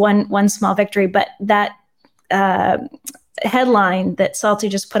that's one small victory. But that headline that Salty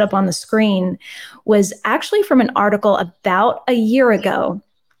just put up on the screen was actually from an article about a year ago.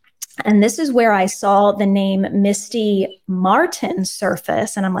 And this is where I saw the name Misty Martin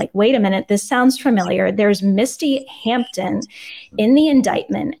surface. And I'm like, wait a minute, this sounds familiar. There's Misty Hampton in the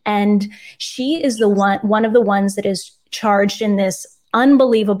indictment. And she is one of the ones that is charged in this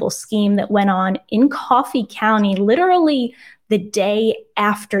unbelievable scheme that went on in Coffee County, literally the day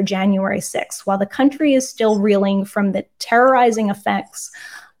after January 6th, while the country is still reeling from the terrorizing effects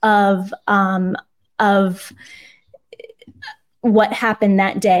of what happened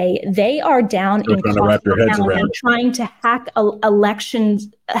that day. They are down in Coffee County trying to hack elections,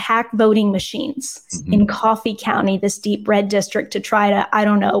 hack voting machines in Coffee County, this deep red district, to try to, I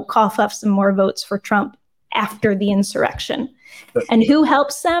don't know, cough up some more votes for Trump after the insurrection. And who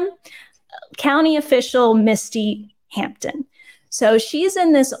helps them? County official Misty Hampton. So she's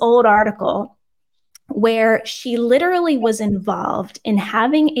in this old article where she literally was involved in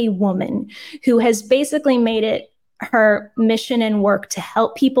having a woman who has basically made it her mission and work to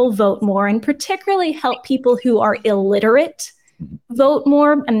help people vote more, and particularly help people who are illiterate vote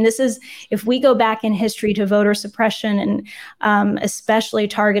more. And this is, if we go back in history to voter suppression and especially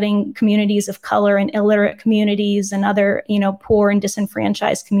targeting communities of color and illiterate communities and other, poor and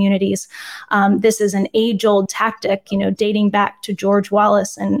disenfranchised communities, this is an age-old tactic, dating back to George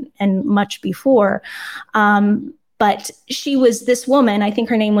Wallace and much before. But she was this woman, I think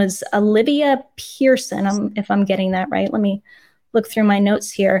her name was Olivia Pearson, if I'm getting that right. Let me look through my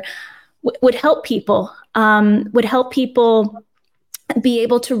notes here. Would help people be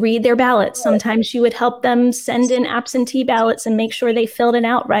able to read their ballots. Sometimes she would help them send in absentee ballots and make sure they filled it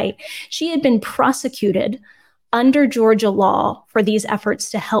out right. She had been prosecuted under Georgia law for these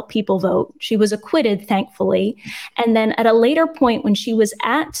efforts to help people vote. She was acquitted, thankfully. And then at a later point, when she was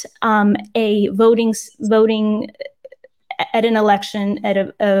at a voting at an election at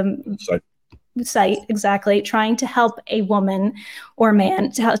a site, exactly, trying to help a woman or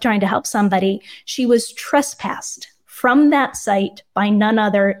man, trying to help somebody, she was trespassed from that site by none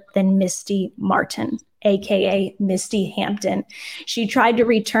other than Misty Martin, aka Misty Hampton. She tried to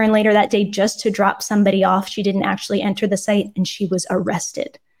return later that day just to drop somebody off. She didn't actually enter the site, and she was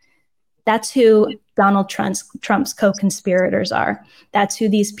arrested. That's who Donald Trump's co-conspirators are. That's who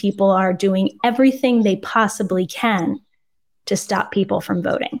these people are, doing everything they possibly can to stop people from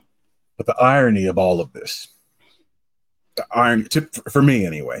voting. But the irony of all of this, for me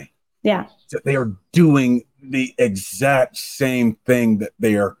anyway, they are doing the exact same thing that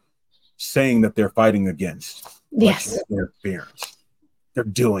they are saying that they're fighting against. Yes. Interference. They're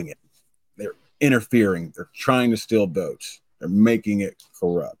doing it. They're interfering. They're trying to steal votes. They're making it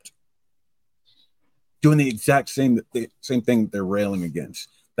corrupt. Doing the exact same thing they're railing against.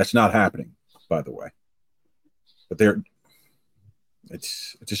 That's not happening, by the way. But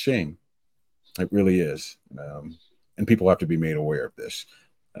it's a shame. It really is. And people have to be made aware of this.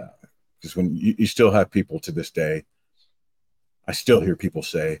 Because when you still have people to this day, I still hear people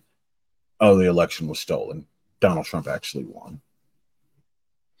say, oh, the election was stolen. Donald Trump actually won.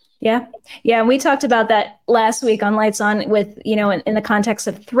 Yeah. And we talked about that last week on Lights On with, in the context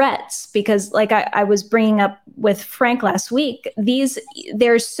of threats, because like I was bringing up with Frank last week, there's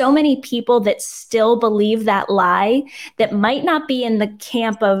so many people that still believe that lie that might not be in the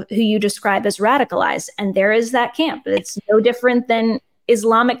camp of who you describe as radicalized. And there is that camp. It's no different than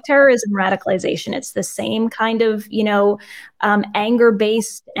Islamic terrorism radicalization. It's the same kind of,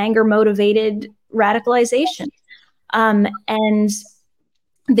 anger-based, anger-motivated radicalization. And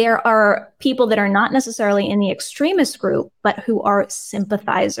there are people that are not necessarily in the extremist group, but who are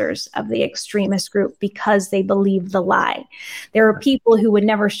sympathizers of the extremist group because they believe the lie. There are people who would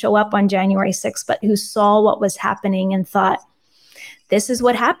never show up on January 6th, but who saw what was happening and thought, this is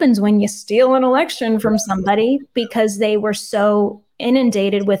what happens when you steal an election from somebody, because they were so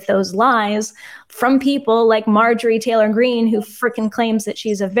inundated with those lies from people like Marjorie Taylor Greene, who freaking claims that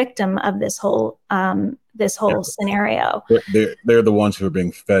she's a victim of this whole scenario. They're the ones who are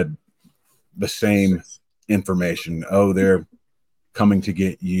being fed the same information. Oh, they're coming to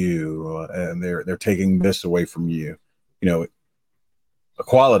get you, and they're taking this away from you. You know,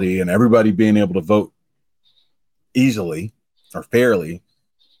 equality and everybody being able to vote easily or fairly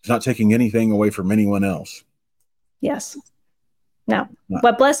is not taking anything away from anyone else. Yes. No.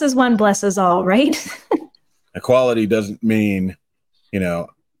 What blesses one blesses all, right? Equality doesn't mean, you know,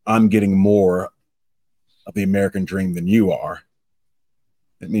 I'm getting more of the American dream than you are.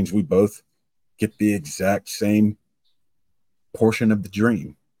 It means we both get the exact same portion of the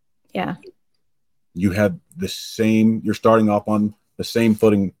dream. Yeah. You have the same, you're starting off on the same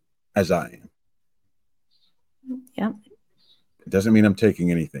footing as I am. Yeah. It doesn't mean I'm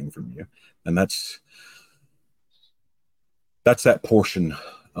taking anything from you. And that's that portion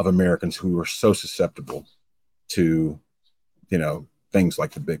of Americans who are so susceptible to, you know, things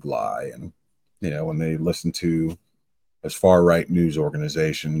like the big lie, and, you know, when they listen to those far right news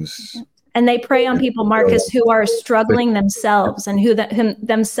organizations. And they prey on people, Marcus, who are struggling themselves and who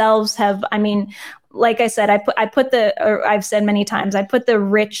themselves have, I mean, like I said, I've said many times, I put the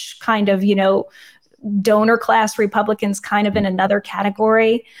rich kind of, you know, donor class Republicans kind of in another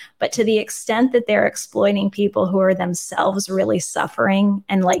category, but to the extent that they're exploiting people who are themselves really suffering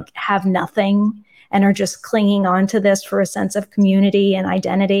and like have nothing and are just clinging on to this for a sense of community and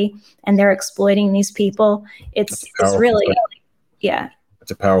identity, and they're exploiting these people, it's really thing. Yeah,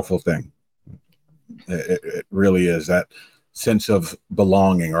 it's a powerful thing. It really is, that sense of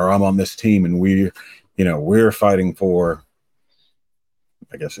belonging, or I'm on this team and we're fighting for,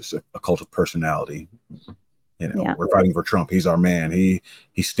 I guess it's a cult of personality. You know, yeah. We're fighting for Trump. He's our man.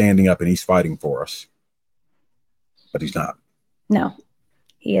 He's standing up and he's fighting for us. But he's not. No,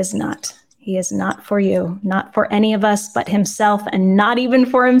 he is not. He is not for you, not for any of us but himself, and not even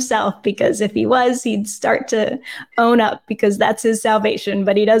for himself, because if he was, he'd start to own up, because that's his salvation,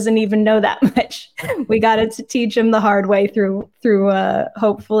 but he doesn't even know that much. We got to teach him the hard way through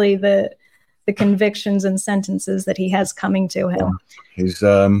hopefully the convictions and sentences that he has coming to him. He's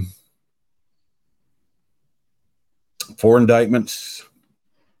 4 indictments.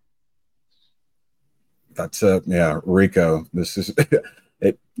 That's RICO. This is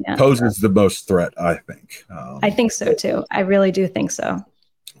it poses the most threat, I think. I think so too. I really do think so.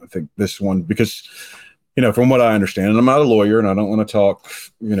 I think this one, because, you know, from what I understand, and I'm not a lawyer and I don't want to talk,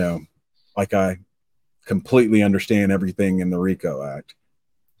 you know, like I completely understand everything in the RICO Act.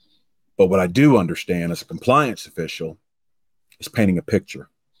 But what I do understand as a compliance official is painting a picture,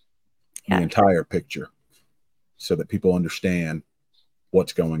 the entire picture, so that people understand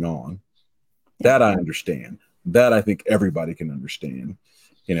what's going on. That I understand. That I think everybody can understand.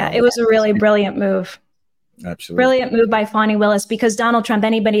 You know, it was a really brilliant move. Absolutely. Brilliant move by Fani Willis, because Donald Trump,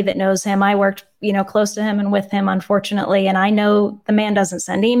 anybody that knows him, I worked, you know, close to him and with him, unfortunately. And I know the man doesn't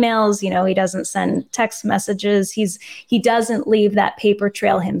send emails, you know, he doesn't send text messages. He doesn't leave that paper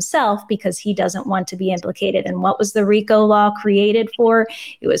trail himself, because he doesn't want to be implicated. And what was the RICO law created for?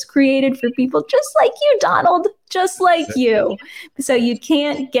 It was created for people just like you, Donald, just like you. So you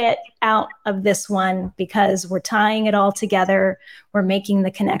can't get out of this one, because we're tying it all together. We're making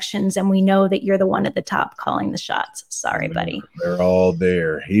the connections, and we know that you're the one at the top calling the shots. Sorry, buddy. They're all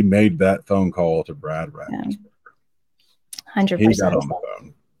there. He made that phone call to Brad Raffensperger. 100%. He got on the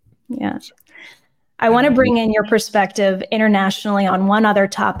phone. Yeah. I want to bring in your perspective internationally on one other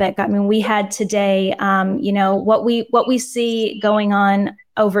topic. I mean, we had today, you know, what we see going on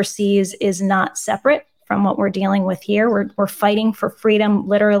overseas is not separate from what we're dealing with here. We're fighting for freedom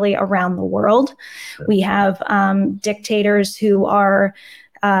literally around the world. Sure. We have dictators who are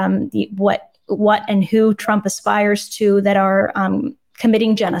what and who Trump aspires to, that are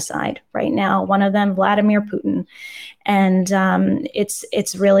committing genocide right now. One of them, Vladimir Putin. And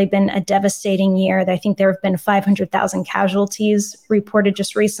it's really been a devastating year. I think there have been 500,000 casualties reported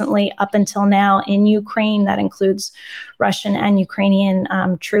just recently up until now in Ukraine. That includes Russian and Ukrainian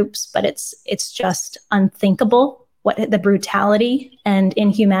troops. But it's just unthinkable what the brutality and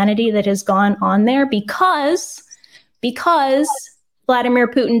inhumanity that has gone on there, because Vladimir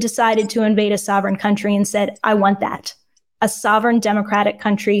Putin decided to invade a sovereign country and said, I want that. A sovereign democratic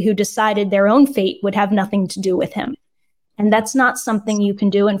country who decided their own fate would have nothing to do with him. And that's not something you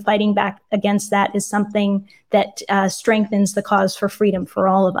can do. And fighting back against that is something that strengthens the cause for freedom for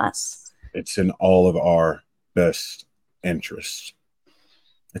all of us. It's in all of our best interests.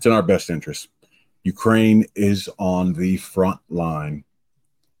 It's in our best interest. Ukraine is on the front line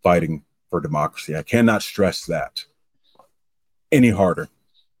fighting for democracy. I cannot stress that any harder.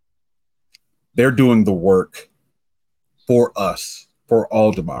 They're doing the work for us, for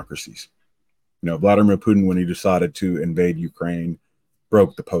all democracies. You know, Vladimir Putin, when he decided to invade Ukraine,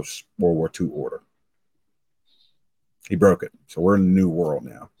 broke the post-World War II order. He broke it. So we're in a new world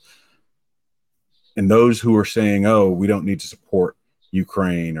now. And those who are saying, oh, we don't need to support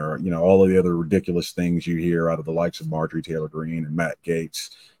Ukraine, or, you know, all of the other ridiculous things you hear out of the likes of Marjorie Taylor Greene and Matt Gaetz,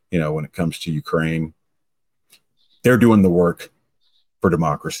 you know, when it comes to Ukraine, they're doing the work for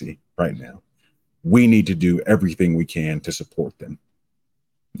democracy right now. We need to do everything we can to support them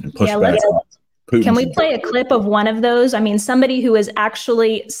and push back. Can we play a clip of one of those? I mean, somebody who is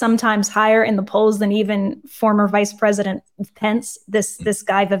actually sometimes higher in the polls than even former Vice President Pence, this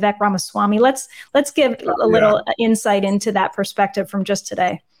guy, Vivek Ramaswamy. Let's give a little insight into that perspective from just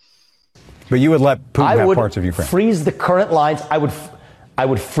today. But you would let Putin have parts of Ukraine. Freeze the current lines. I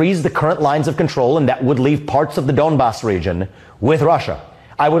would freeze the current lines of control, and that would leave parts of the Donbas region with Russia.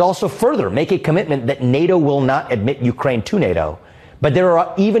 I would also further make a commitment that NATO will not admit Ukraine to NATO. But there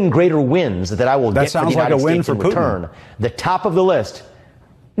are even greater wins that I will get for the United States in return. The top of the list.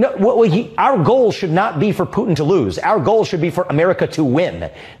 No, our goal should not be for Putin to lose. Our goal should be for America to win.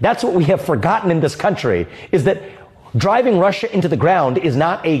 That's what we have forgotten in this country, is that driving Russia into the ground is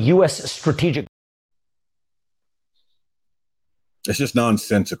not a U.S. strategic. It's just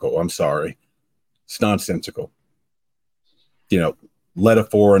nonsensical. I'm sorry. It's nonsensical. You know, let a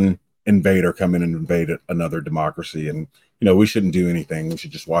foreign invader come in and invade another democracy, and you know, we shouldn't do anything. We should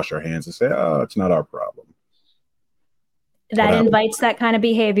just wash our hands and say, oh, it's not our problem. That invites that kind of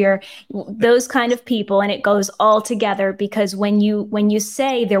behavior, those kind of people, and it goes all together, because when you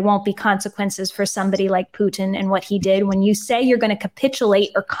say there won't be consequences for somebody like Putin and what he did, when you say you're going to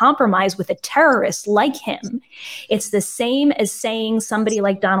capitulate or compromise with a terrorist like him, it's the same as saying somebody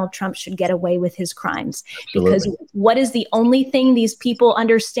like Donald Trump should get away with his crimes. Absolutely. Because what is the only thing these people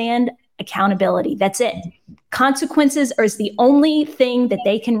understand? Accountability. That's it. Consequences is the only thing that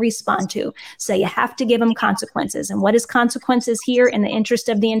they can respond to. So you have to give them consequences. And what is consequences here in the interest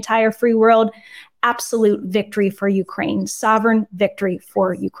of the entire free world? Absolute victory for Ukraine. Sovereign victory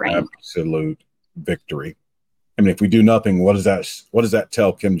for Ukraine. Absolute victory. I mean, if we do nothing, what does that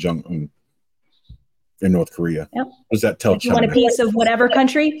tell Kim Jong-un in North Korea? Yep. What does that tell China? You want a piece of whatever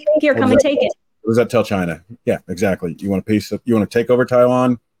country? Here, come and take it. What does that tell China? Yeah, exactly. You want a piece of, you want to take over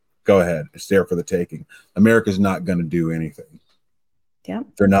Taiwan? Go ahead. It's there for the taking. America's not going to do anything. Yeah.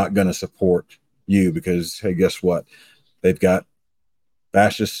 They're not going to support you because, hey, guess what? They've got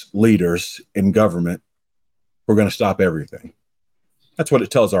fascist leaders in government who are going to stop everything. That's what it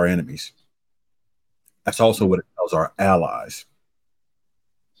tells our enemies. That's also what it tells our allies.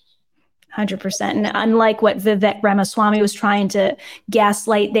 100%. And unlike what Vivek Ramaswamy was trying to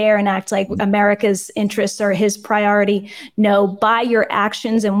gaslight there and act like America's interests are his priority, no, by your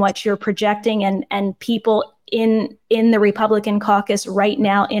actions and what you're projecting, and people in the Republican caucus right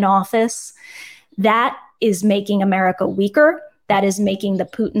now in office, that is making America weaker. That is making the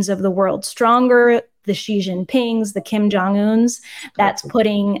Putins of the world stronger, the Xi Jinpings, the Kim Jong-uns. That's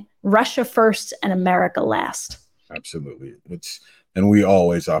putting Russia first and America last. Absolutely. And we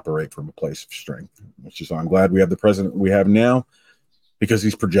always operate from a place of strength, which is why I'm glad we have the president we have now, because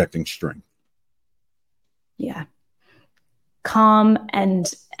he's projecting strength. Yeah. Calm and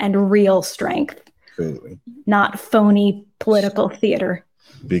real strength. Absolutely. Not phony political theater.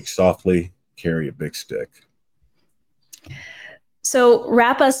 Speak softly, carry a big stick. So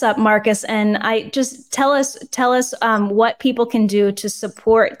wrap us up, Marcus, and I just tell us what people can do to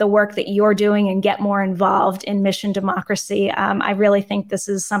support the work that you're doing and get more involved in Mission Democracy. I really think this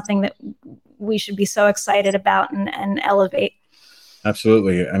is something that we should be so excited about and elevate.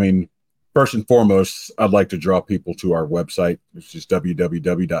 Absolutely. I mean, first and foremost, I'd like to draw people to our website, which is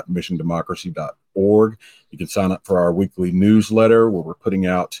www.missiondemocracy.org. You can sign up for our weekly newsletter where we're putting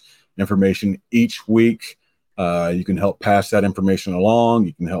out information each week. You can help pass that information along.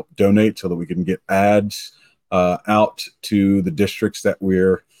 You can help donate so that we can get ads out to the districts that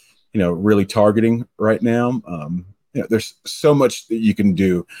we're, really targeting right now. There's so much that you can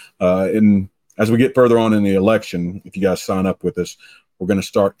do. And as we get further on in the election, if you guys sign up with us, we're going to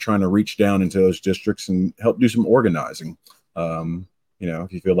start trying to reach down into those districts and help do some organizing. If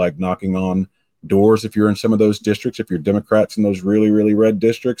you feel like knocking on doors, if you're in some of those districts, if you're Democrats in those really, really red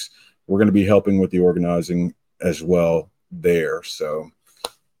districts, we're going to be helping with the organizing as well there. So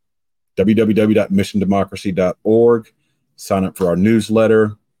www.missiondemocracy.org, sign up for our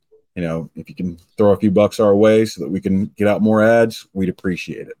newsletter. If you can throw a few bucks our way so that we can get out more ads, we'd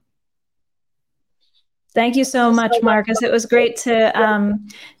appreciate it. Thank you so much, Marcus. It was great to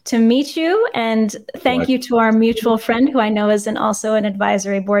meet you, and thank you to our mutual friend who I know is also an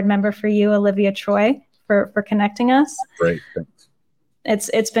advisory board member for you, Olivia Troy, for connecting us. Great, thanks.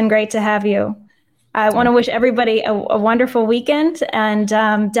 It's been great to have you. I want to wish everybody a wonderful weekend, and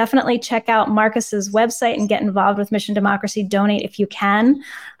definitely check out Marcus's website and get involved with Mission Democracy. Donate if you can.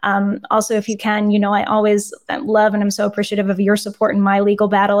 Also, if you can, I always love and I'm so appreciative of your support in my legal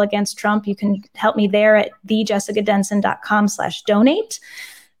battle against Trump. You can help me there at thejessicadenson.com/donate.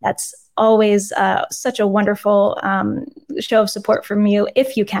 That's always such a wonderful show of support from you.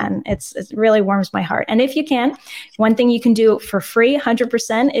 If you can, it really warms my heart. And if you can, one thing you can do for free,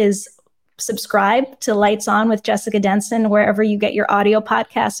 100%, is subscribe to Lights On with Jessica Denson wherever you get your audio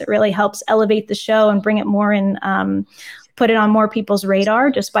podcasts. It really helps elevate the show and bring it more in, put it on more people's radar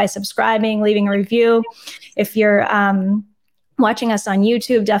just by subscribing, leaving a review. If you're watching us on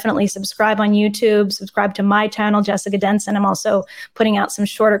YouTube, definitely subscribe on YouTube. Subscribe to my channel, Jessica Denson. I'm also putting out some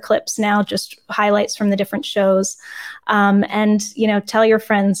shorter clips now, just highlights from the different shows. And tell your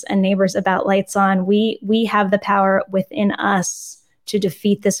friends and neighbors about Lights On. We have the power within us to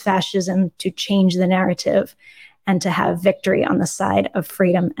defeat this fascism, to change the narrative, and to have victory on the side of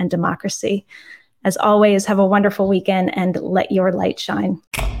freedom and democracy. As always, have a wonderful weekend and let your light shine.